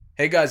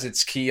Hey guys,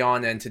 it's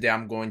Keon, and today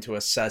I'm going to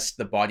assess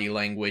the body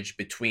language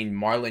between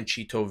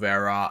Marlon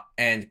Vera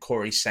and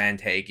Corey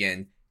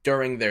Sandhagen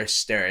during their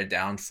stare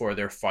down for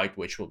their fight,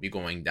 which will be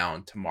going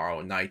down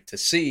tomorrow night, to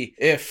see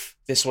if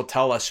this will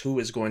tell us who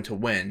is going to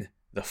win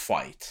the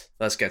fight.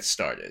 Let's get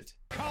started.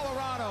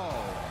 Colorado,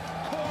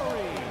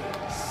 Corey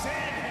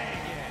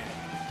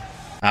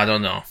Sandhagen. I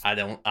don't know. I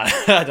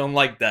don't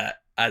like that.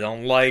 I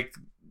don't like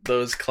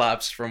those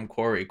claps from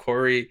Corey.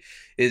 Corey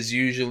is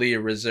usually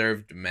a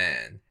reserved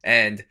man.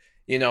 And,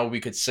 we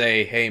could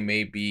say, hey,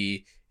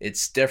 maybe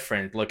it's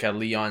different. Look at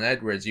Leon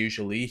Edwards.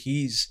 Usually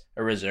he's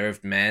a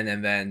reserved man,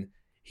 and then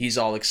he's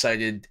all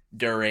excited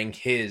during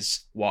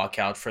his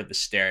walkout for the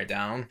stare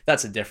down.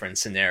 That's a different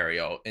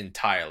scenario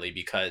entirely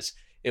because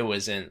it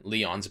was in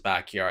Leon's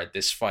backyard.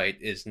 This fight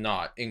is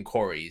not in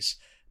Corey's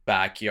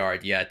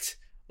backyard yet.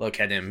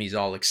 Look at him. He's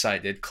all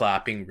excited,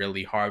 clapping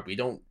really hard. We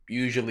don't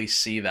usually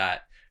see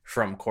that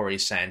from Corey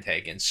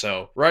Sandhagen.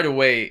 So right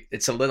away,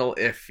 it's a little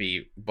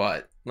iffy,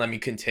 but let me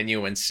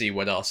continue and see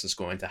what else is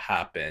going to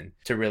happen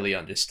to really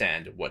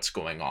understand what's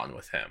going on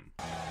with him.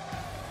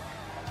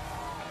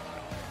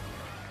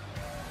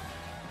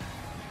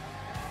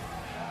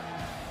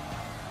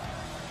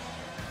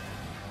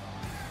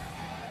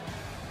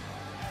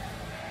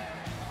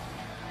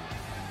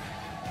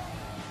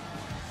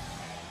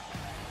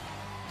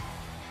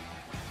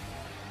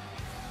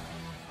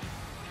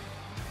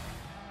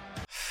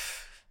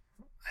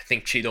 I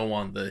think Cheeto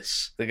won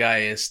this. The guy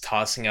is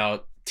tossing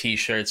out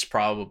t-shirts,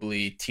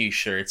 probably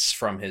t-shirts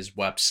from his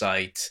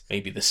website.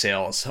 Maybe the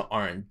sales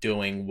aren't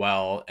doing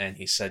well, and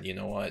he said, you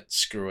know what,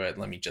 screw it,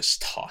 let me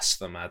just toss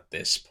them at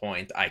this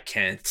point. I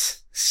can't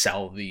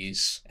sell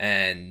these.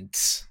 And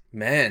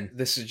man,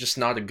 this is just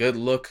not a good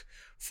look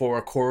for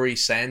Corey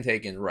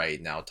Sandhagen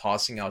right now,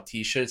 tossing out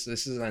t-shirts.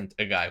 This isn't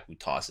a guy who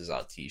tosses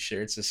out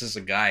t-shirts. This is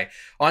a guy,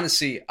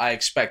 honestly, I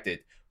expected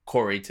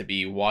Corey to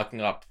be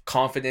walking up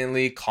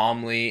confidently,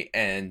 calmly,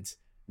 and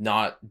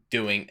not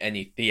doing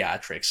any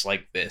theatrics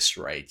like this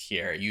right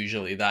here.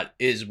 Usually that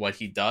is what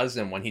he does,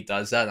 and when he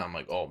does that, I'm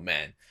like, oh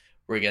man,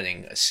 we're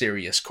getting a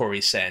serious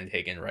Corey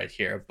Sandhagen right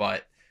here.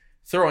 But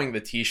throwing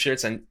the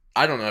t-shirts, and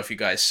I don't know if you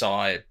guys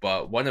saw it,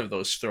 but one of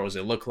those throws,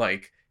 it looked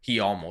like he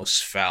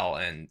almost fell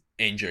and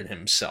injured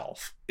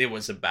himself. It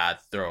was a bad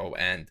throw,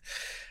 and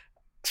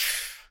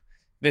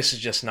this is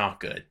just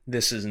not good.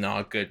 This is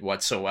not good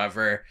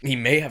whatsoever. He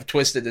may have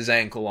twisted his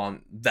ankle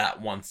on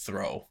that one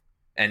throw.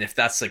 And if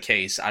that's the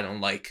case, I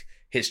don't like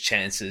his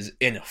chances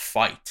in a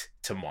fight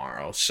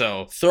tomorrow.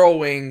 So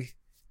throwing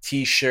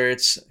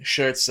t-shirts,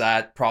 shirts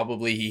that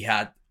probably he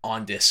had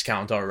on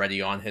discount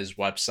already on his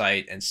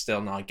website and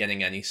still not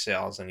getting any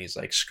sales. And he's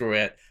like, screw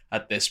it.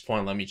 At this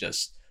point, let me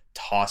just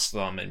toss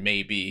them and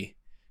maybe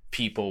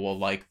people will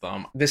like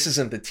them. This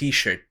isn't the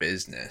t-shirt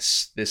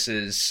business. This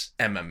is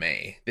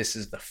MMA. This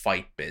is the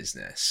fight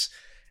business.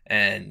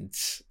 And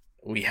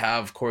we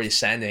have Corey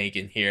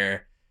Sandhagen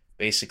here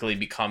basically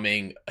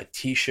becoming a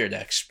t-shirt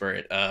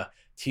expert, a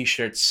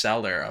t-shirt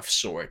seller of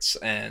sorts.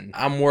 And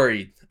I'm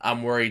worried.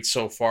 I'm worried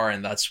so far.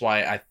 And that's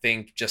why I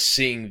think just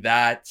seeing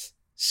the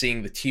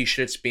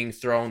t-shirts being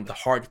thrown, the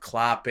hard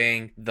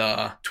clapping,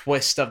 the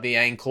twist of the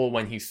ankle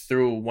when he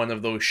threw one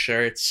of those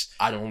shirts,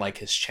 I don't like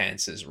his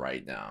chances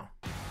right now.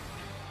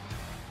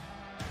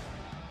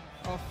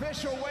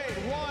 Official weight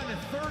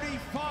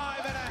 135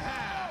 and a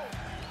half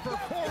for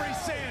Corey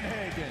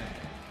Sandhagen.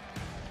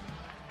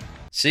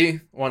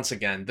 See, once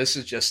again, this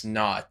is just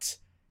not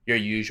your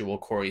usual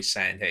Corey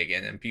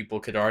Sandhagen, and people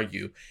could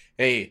argue,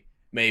 hey,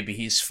 maybe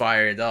he's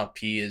fired up,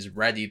 he is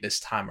ready this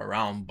time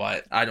around,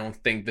 but I don't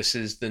think this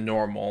is the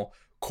normal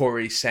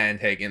Corey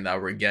Sandhagen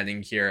that we're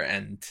getting here,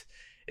 and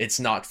it's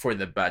not for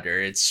the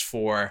better. It's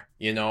for,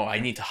 I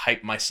need to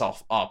hype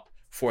myself up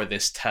for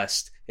this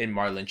test in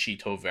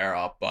Marlon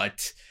Vera,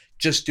 but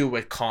just do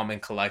it calm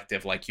and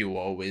collective like you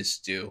always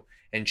do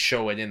and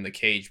show it in the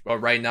cage. But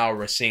right now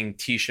we're seeing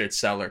t-shirt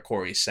seller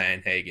Corey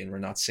Sandhagen. We're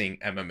not seeing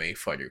MMA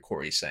fighter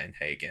Corey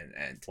Sandhagen.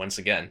 And once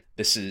again,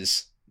 this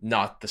is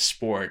not the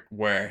sport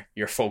where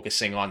you're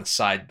focusing on a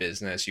side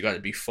business. You got to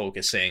be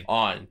focusing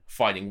on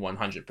fighting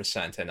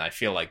 100%. And I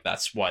feel like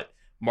that's what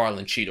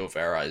Marlon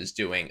Vera is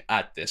doing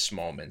at this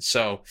moment.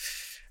 So,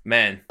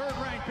 man.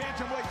 Third-ranked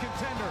bantamweight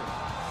contender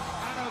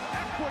out of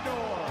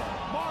Ecuador,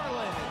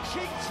 Marlon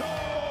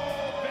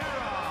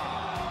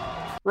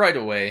Vera. Right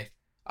away,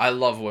 I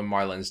love what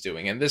Marlon's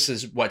doing, and this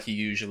is what he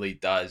usually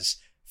does.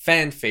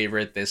 Fan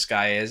favorite this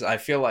guy is. I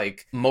feel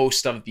like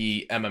most of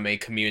the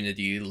MMA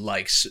community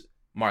likes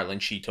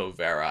Marlon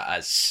Vera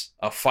as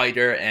a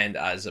fighter and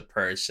as a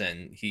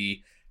person.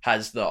 He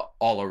has the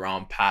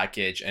all-around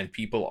package, and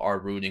people are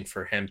rooting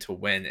for him to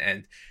win.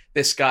 And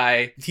this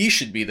guy, he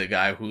should be the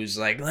guy who's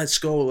like, let's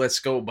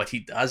go, but he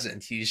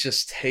doesn't. He's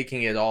just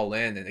taking it all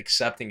in and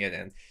accepting it.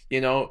 And,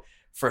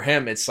 for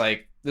him, it's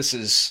like, this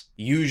is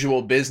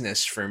usual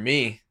business for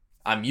me.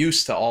 I'm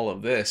used to all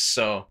of this.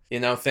 So,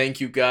 thank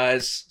you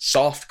guys.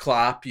 Soft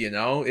clap,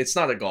 It's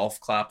not a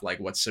golf clap like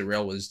what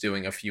Cyril was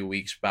doing a few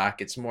weeks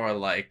back. It's more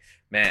like,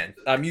 man,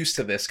 I'm used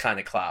to this kind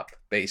of clap,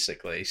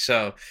 basically.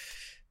 So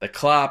the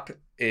clap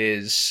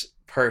is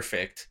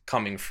perfect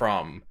coming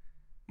from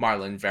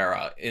Marlon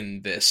Vera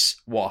in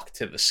this walk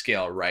to the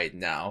scale right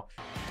now.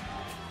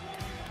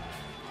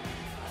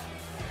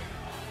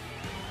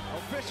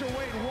 Official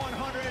weight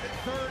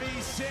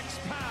 136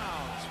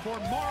 pounds for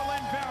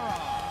Marlon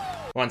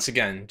Vera. Once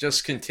again,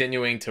 just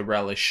continuing to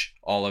relish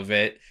all of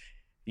it,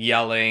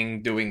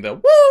 yelling, doing the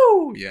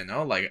woo,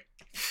 like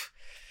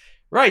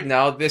right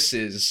now, this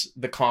is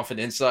the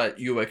confidence that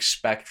you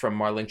expect from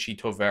Marlon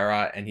Chito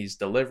Vera, and he's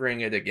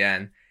delivering it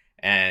again,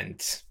 and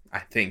I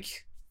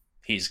think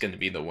he's going to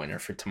be the winner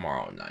for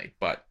tomorrow night,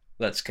 but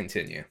let's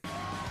continue.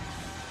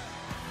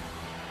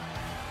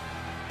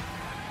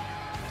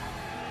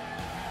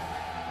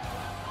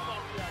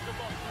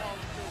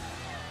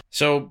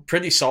 So,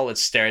 pretty solid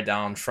stare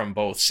down from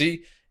both.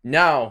 See,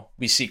 now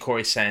we see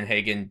Corey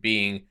Sandhagen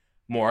being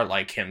more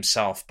like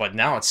himself, but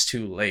now it's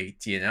too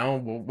late,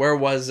 Where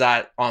was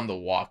that on the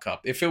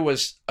walk-up? If it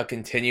was a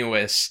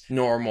continuous,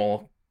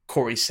 normal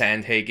Corey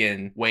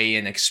Sandhagen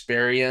weigh-in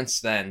experience,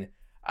 then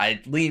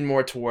I'd lean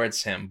more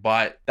towards him,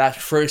 but that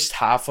first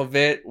half of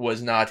it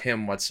was not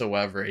him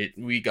whatsoever.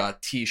 We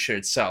got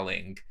t-shirts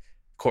selling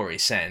Corey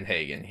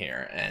Sandhagen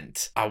here, and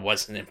I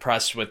wasn't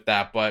impressed with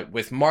that, but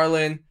with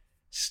Marlon,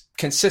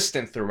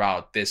 consistent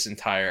throughout this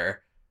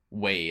entire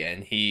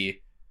weigh-in.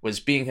 He was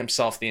being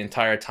himself the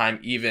entire time,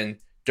 even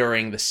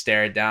during the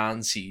stare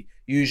downs. He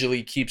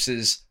usually keeps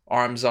his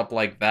arms up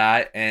like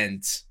that,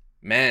 and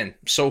man,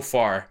 so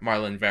far,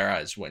 Marlon Vera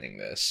is winning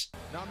this.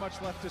 Not much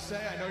left to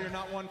say. I know you're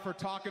not one for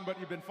talking, but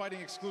you've been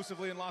fighting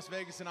exclusively in Las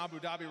Vegas and Abu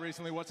Dhabi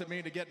recently. What's it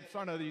mean to get in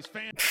front of these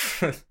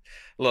fans?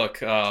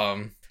 Look,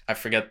 I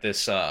forget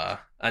this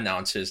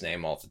announcer's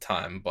name all the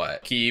time,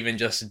 but he even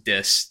just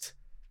dissed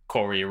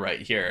Corey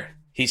right here.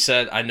 He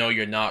said, I know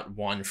you're not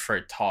one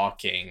for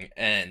talking.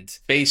 And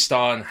based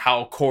on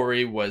how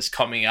Corey was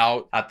coming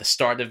out at the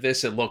start of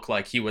this, it looked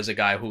like he was a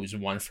guy who's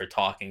one for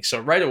talking. So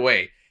right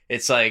away,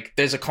 it's like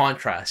there's a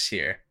contrast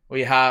here.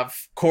 We have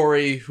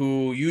Corey,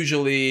 who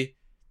usually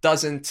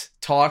doesn't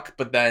talk,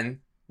 but then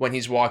when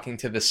he's walking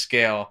to the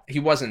scale, he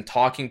wasn't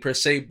talking per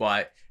se,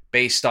 but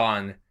based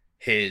on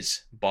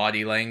his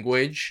body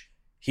language,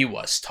 he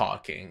was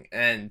talking.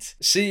 And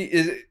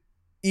see,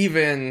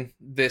 even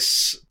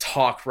this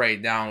talk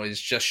right now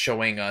is just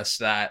showing us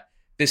that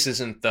this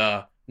isn't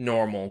the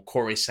normal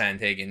Corey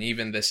Sandhagen.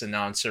 Even this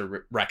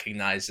announcer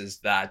recognizes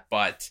that,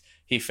 but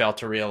he failed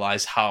to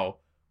realize how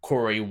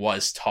Corey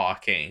was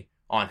talking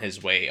on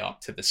his way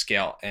up to the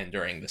scale and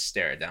during the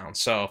stare down.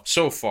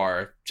 So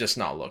far, just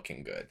not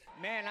looking good.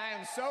 Man, I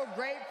am so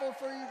grateful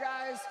for you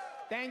guys.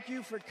 Thank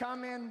you for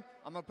coming.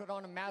 I'm going to put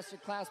on a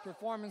masterclass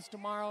performance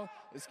tomorrow.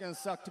 It's going to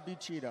suck to be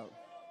Cheeto.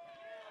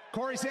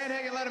 Corey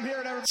Sandhagen, let him hear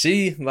it. Everybody.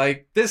 See,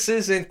 this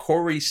isn't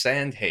Corey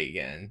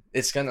Sandhagen.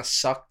 It's gonna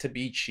suck to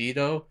be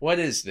Cheeto. What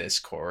is this,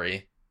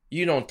 Corey?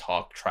 You don't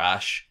talk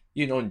trash.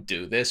 You don't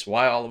do this.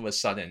 Why all of a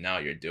sudden now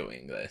you're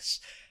doing this?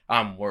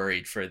 I'm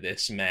worried for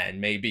this man.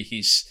 Maybe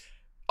he's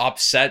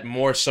upset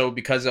more so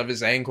because of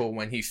his ankle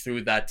when he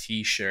threw that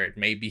t-shirt.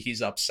 Maybe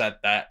he's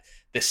upset that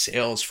the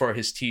sales for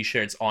his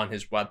t-shirts on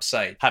his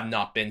website have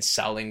not been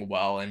selling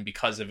well, and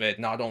because of it,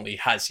 not only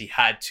has he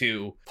had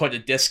to put a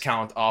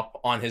discount up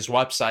on his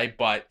website,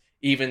 but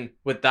even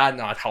with that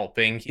not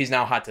helping, he's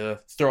now had to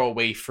throw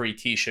away free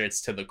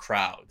t-shirts to the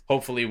crowd.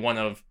 Hopefully one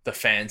of the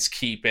fans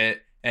keep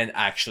it and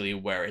actually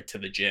wear it to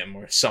the gym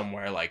or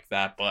somewhere like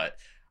that, but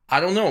I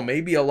don't know,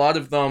 maybe a lot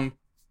of them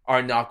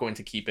are not going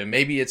to keep it.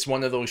 Maybe it's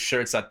one of those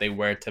shirts that they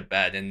wear to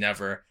bed and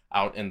never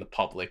out in the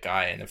public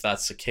eye, and if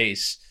that's the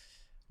case,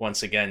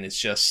 once again, it's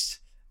just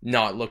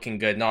not looking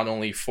good, not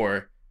only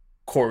for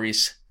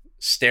Corey's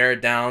stare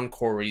down,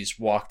 Corey's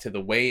walk to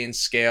the weigh-in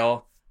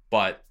scale,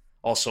 but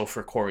also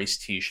for Corey's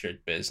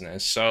t-shirt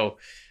business. So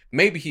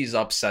maybe he's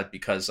upset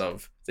because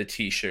of the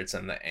t-shirts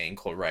and the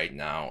ankle right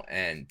now,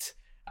 and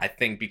I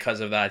think because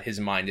of that, his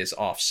mind is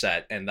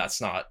offset, and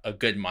that's not a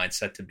good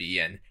mindset to be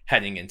in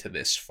heading into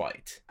this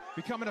fight.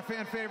 Becoming a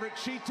fan favorite,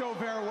 Chito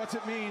Vera, what's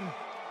it mean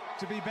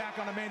to be back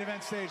on a main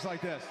event stage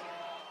like this?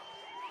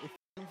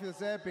 It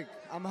feels epic.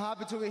 I'm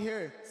happy to be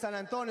here. San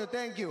Antonio,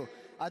 thank you.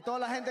 A toda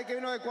la gente que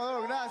vino de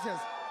Ecuador, gracias.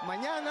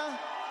 Mañana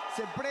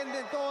se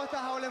prende toda esta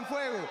jaula en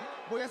fuego.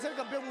 Voy a ser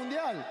campeón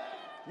mundial.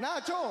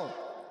 Nacho,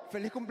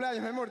 feliz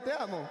cumpleaños, mi amor, te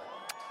amo.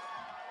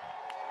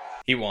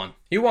 He won.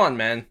 He won,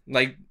 man.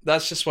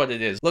 That's just what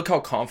it is. Look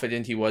how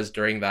confident he was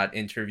during that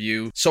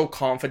interview. So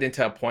confident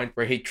to a point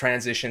where he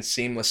transitioned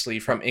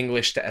seamlessly from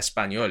English to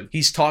Espanol.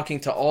 He's talking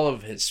to all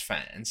of his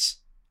fans.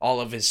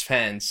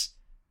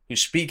 Who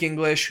speak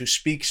English, who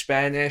speak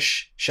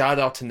Spanish. Shout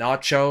out to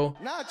Nacho.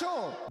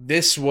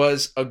 This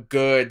was a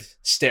good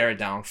stare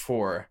down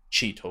for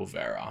Chito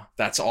Vera.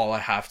 That's all I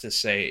have to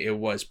say. It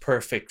was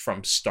perfect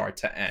from start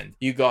to end.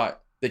 You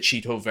got the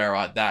Chito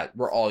Vera that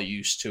we're all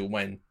used to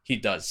when he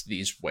does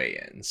these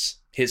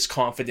weigh-ins. His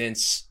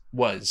confidence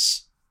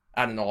was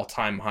at an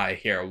all-time high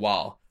here,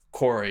 while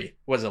Corey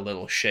was a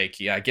little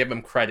shaky. I give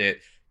him credit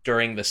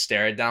during the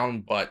stare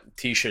down, but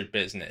t-shirt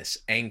business,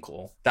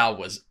 ankle, that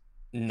was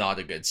not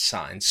a good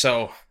sign.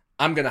 So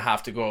I'm going to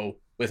have to go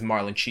with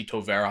Marlon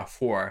Chito Vera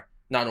for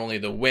not only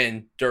the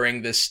win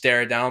during this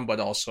stare down, but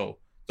also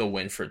the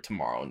win for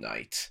tomorrow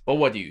night. But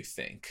what do you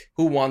think?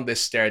 Who won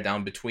this stare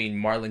down between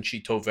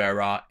Marlon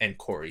Vera and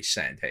Corey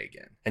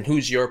Sandhagen? And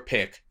who's your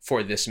pick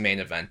for this main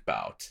event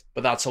bout?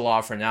 But that's a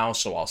lot for now,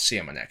 so I'll see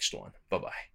you on the next one. Bye-bye.